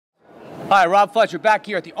Hi, Rob Fletcher back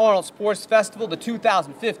here at the Arnold Sports Festival, the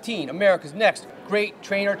 2015 America's Next Great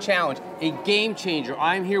Trainer Challenge, a game changer.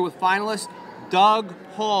 I'm here with finalist Doug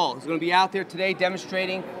Hall, who's going to be out there today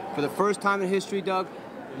demonstrating for the first time in history, Doug,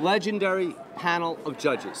 legendary panel of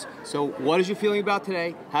judges. So what is your feeling about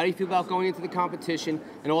today? How do you feel about going into the competition?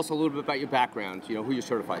 And also a little bit about your background, you know, who you're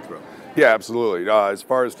certified through. Yeah, absolutely. As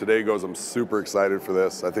far as today goes, I'm super excited for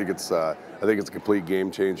this. I think it's a complete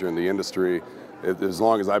game changer in the industry. As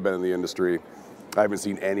long as I've been in the industry, I haven't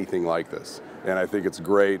seen anything like this. And I think it's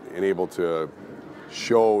great and able to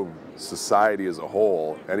show society as a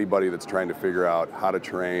whole, anybody that's trying to figure out how to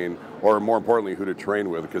train, or more importantly, who to train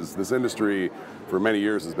with, because this industry for many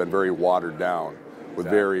years has been very watered down with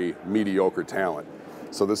very mediocre talent.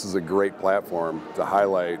 So this is a great platform to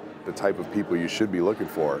highlight the type of people you should be looking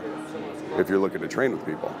for if you're looking to train with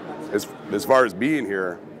people. As far as being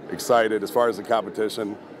here, excited. As far as the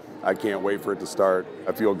competition, I can't wait for it to start.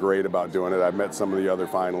 I feel great about doing it. I've met some of the other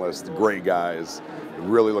finalists, great guys.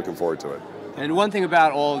 Really looking forward to it. And one thing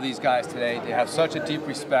about all of these guys today, they have such a deep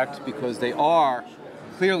respect because they are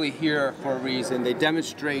clearly here for a reason. They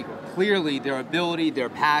demonstrate clearly their ability, their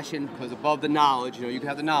passion, because above the knowledge, you know, you can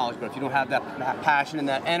have the knowledge, but if you don't have that passion and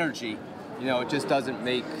that energy, you know, it just doesn't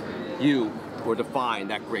make you or define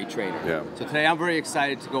that great trainer. Yeah. So today I'm very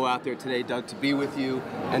excited to go out there today, Doug, to be with you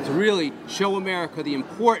and to really show America the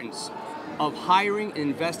importance of hiring and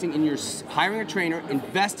investing in hiring a trainer,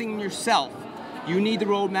 investing in yourself. You need the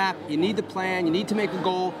roadmap, you need the plan, you need to make a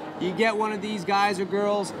goal. You get one of these guys or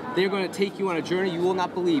girls, they're going to take you on a journey you will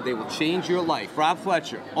not believe. They will change your life. Rob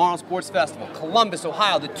Fletcher, Arnold Sports Festival, Columbus,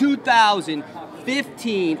 Ohio, the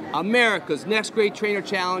 2015 America's Next Great Trainer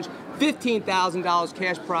Challenge, $15,000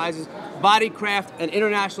 cash prizes, Bodycraft and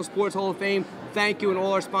International Sports Hall of Fame. Thank you and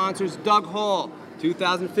all our sponsors. Doug Hall,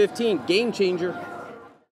 2015 Game Changer.